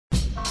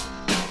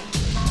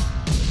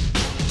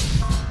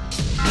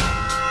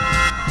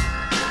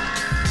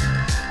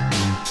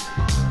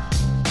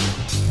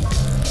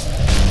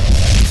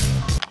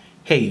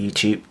Hey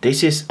YouTube,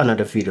 this is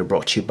another video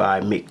brought to you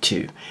by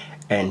Mick2,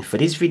 and for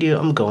this video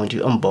I'm going to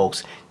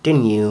unbox the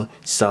new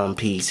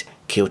Soundpeats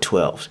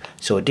Q12.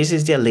 So this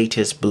is their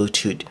latest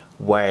Bluetooth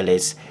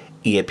wireless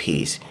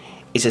earpiece.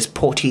 It's a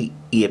sporty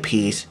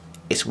earpiece,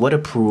 it's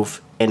waterproof,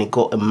 and it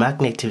got a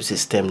magnetic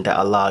system that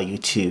allow you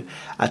to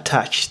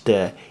attach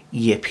the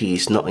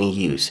earpiece not in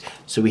use.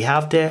 So we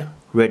have the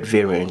red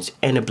variant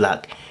and the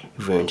black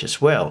variant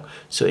as well.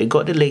 So it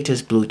got the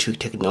latest Bluetooth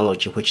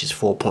technology, which is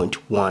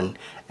 4.1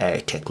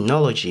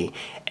 technology,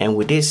 and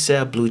with this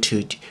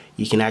Bluetooth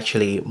you can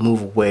actually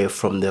move away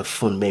from the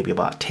phone maybe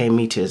about 10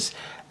 meters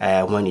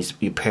when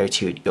you pair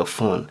to your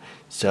phone.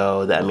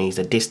 So that means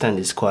the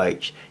distance is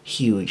quite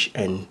huge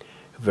and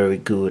very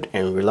good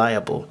and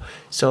reliable.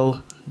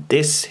 So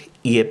this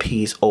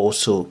earpiece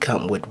also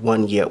comes with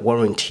 1 year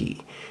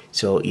warranty.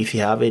 So if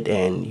you have it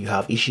and you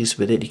have issues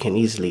with it, you can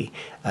easily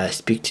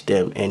speak to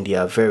them, and they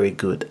are very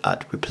good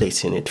at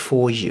replacing it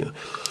for you.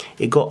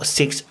 It got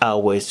 6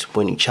 hours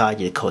when you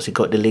charge it because it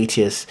got the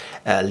latest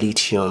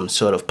lithium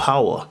sort of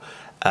power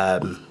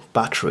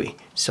battery.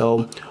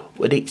 So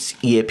with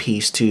its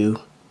earpiece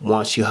too,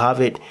 once you have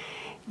it,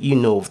 you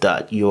know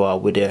that you are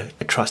with a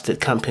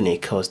trusted company,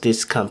 because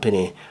this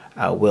company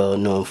are well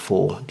known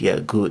for their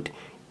good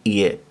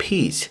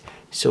earpiece.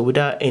 So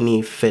without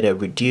any further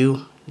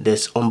ado,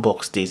 let's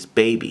unbox this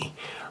baby.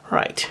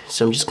 Right,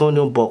 so I'm just going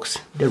to unbox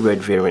the red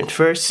variant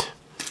first.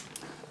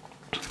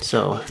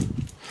 So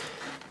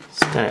it's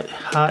kind of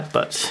hard,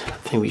 but I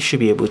think we should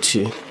be able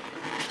to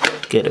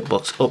get the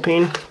box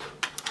open.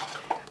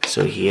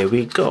 So here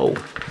we go.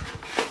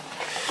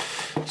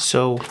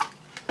 So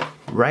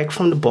right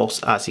from the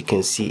box, as you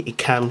can see, it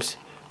comes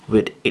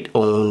with its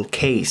own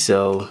case,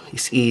 so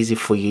it's easy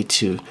for you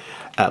to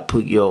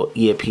put your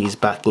earpiece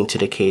back into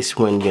the case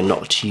when you're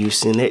not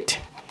using it.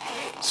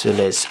 So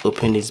let's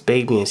open this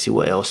baby and see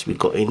what else we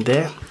got in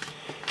there.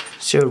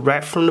 So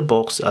right from the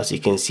box, as you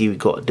can see, we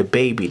got the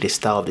baby, the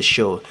star of the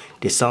show,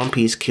 the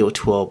Soundpeats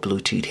Q12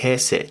 Bluetooth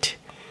headset.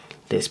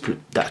 Let's put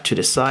that to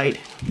the side.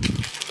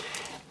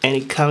 And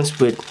it comes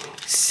with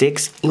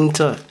 6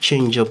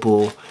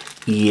 interchangeable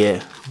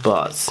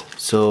earbuds.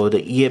 So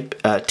the ear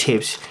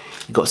tips,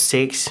 you got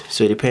 6.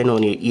 So depending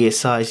on your ear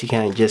size, you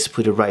can just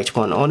put the right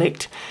one on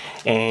it.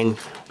 And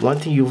one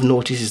thing you've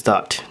noticed is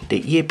that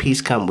the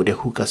earpiece comes with a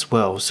hook as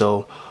well.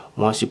 So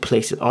once you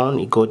place it on,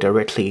 it goes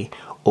directly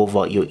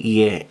over your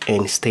ear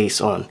and stays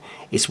on.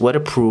 It's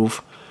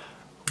waterproof,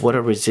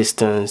 water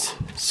resistance,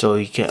 so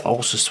you can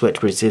also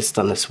sweat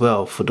resistant as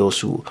well for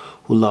those who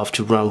love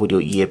to run with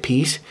your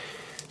earpiece.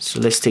 So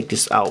let's take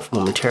this out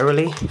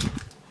momentarily.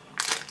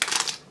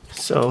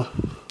 So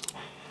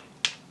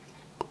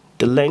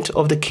the length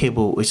of the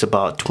cable is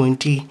about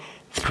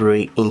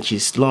 23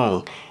 inches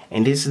long,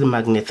 and this is the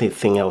magnetic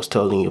thing I was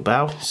telling you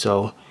about.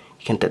 So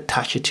you can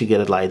attach it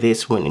together like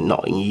this when it's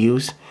not in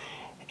use,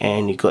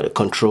 and you got a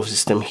control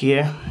system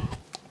here.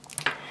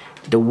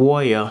 The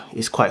wire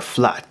is quite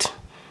flat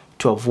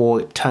to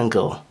avoid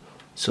tangle,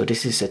 so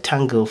this is a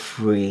tangle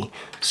free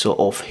sort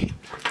of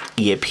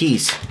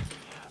earpiece.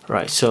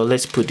 Right, so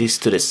let's put this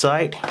to the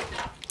side.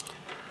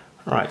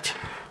 Right,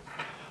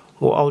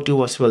 what I'll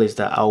do as well is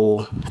that I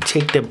will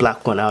take the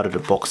black one out of the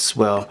box as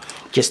well,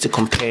 just to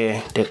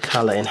compare the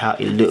color and how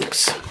it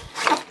looks.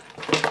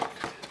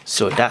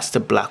 So that's the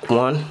black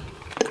one.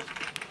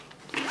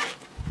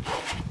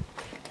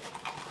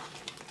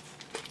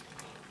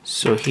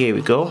 So here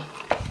we go.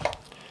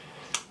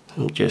 Let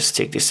me just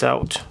take this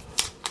out.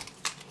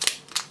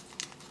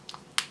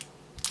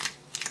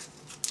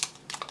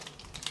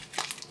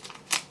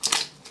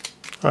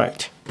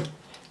 Right,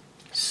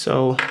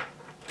 so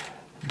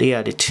they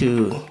are the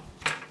two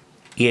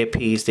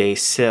earpieces they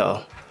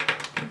sell,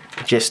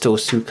 just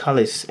those 2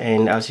 colors,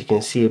 and as you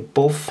can see,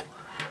 both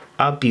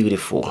are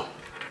beautiful.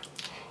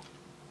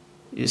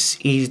 It's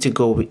easy to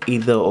go with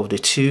either of the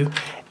 2.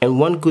 And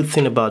one good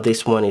thing about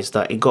this one is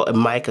that it got a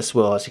mic as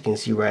well. As you can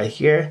see right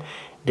here,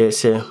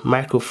 there's a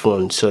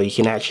microphone, so you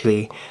can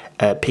actually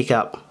pick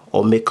up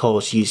or make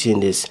calls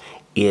using this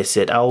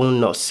earset. I will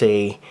not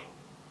say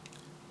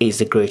it's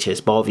the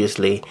greatest, but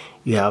obviously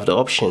you have the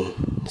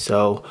option.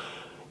 So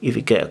if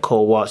you get a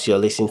call whilst you're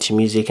listening to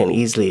music, and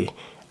easily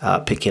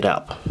pick it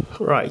up.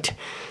 Right,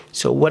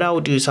 so what I'll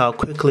do is I'll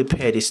quickly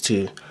pair this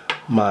to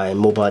my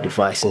mobile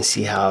device and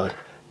see how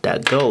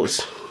that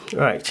goes.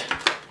 Right,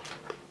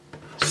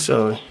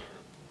 so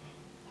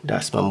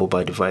that's my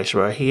mobile device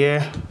right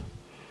here.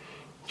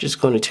 Just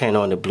going to turn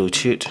on the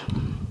Bluetooth.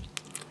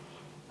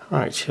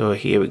 Right, so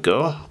here we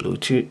go,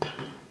 Bluetooth.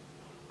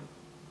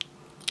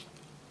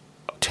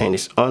 I'll turn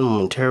this on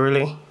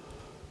momentarily.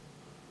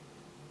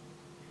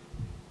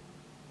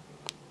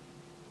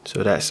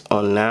 So that's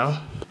on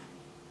now.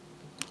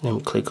 Let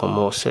me click on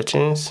more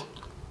settings.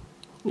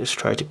 Just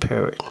try to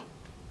pair it.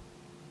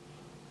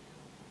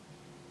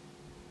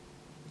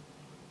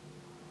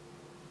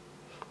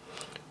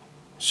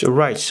 So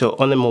right, so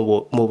on the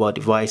mobile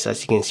device,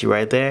 as you can see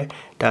right there,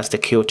 that's the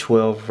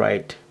Q12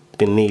 right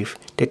beneath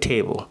the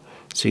table.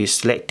 So you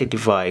select the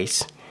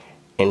device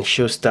and it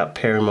should start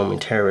pairing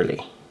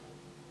momentarily.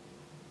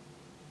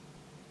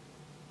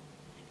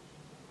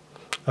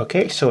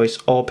 Okay, so it's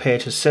all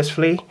paired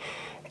successfully,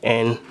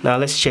 and now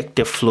let's check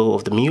the flow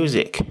of the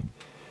music.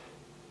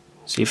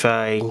 So if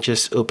I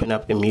just open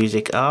up the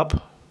music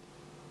app,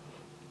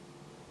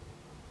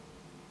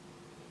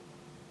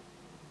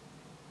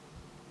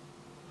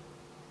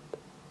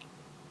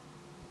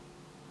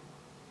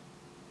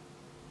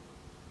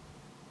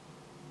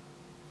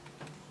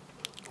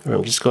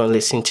 I'm just going to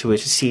listen to it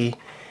to see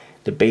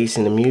the bass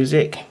in the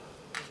music.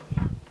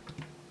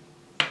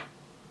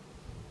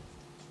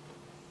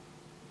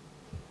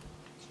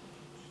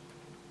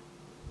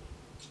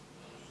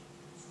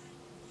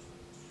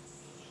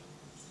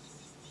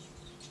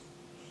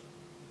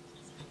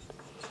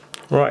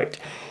 Right,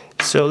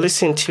 so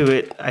listen to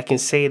it. I can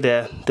say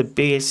that the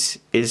bass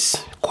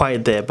is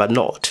quite there, but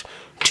not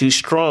too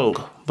strong,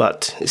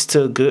 but it's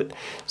still good.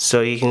 So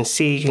you can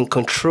see you can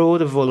control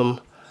the volume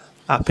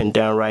up and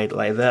down right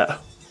like that.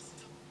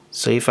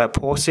 So if I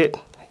pause it,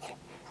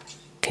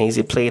 can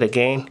easily play it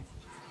again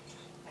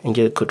and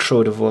just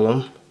control the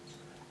volume.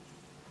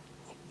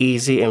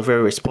 Easy and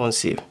very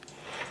responsive.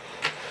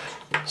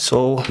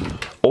 So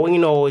all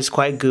in all, it's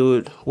quite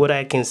good. What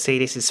I can say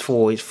this is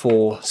for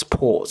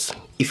sports.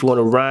 If you want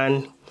to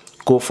run,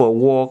 go for a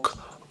walk,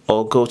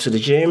 or go to the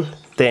gym,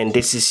 then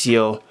this is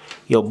your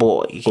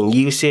boy. You can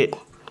use it.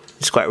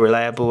 It's quite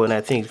reliable, and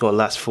I think it's gonna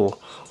last for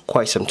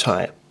quite some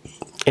time.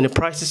 And the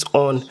prices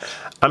on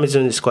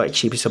Amazon is quite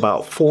cheap. It's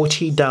about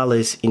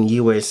 $40 in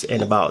US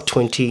and about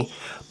 £20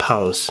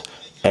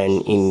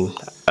 and in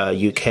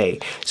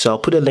UK. So I'll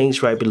put the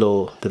links right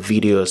below the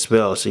video as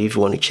well, so if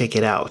you want to check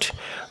it out.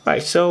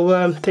 Right,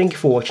 so thank you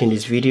for watching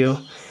this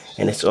video,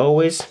 and as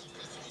always,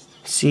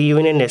 see you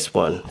in the next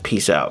one.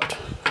 Peace out.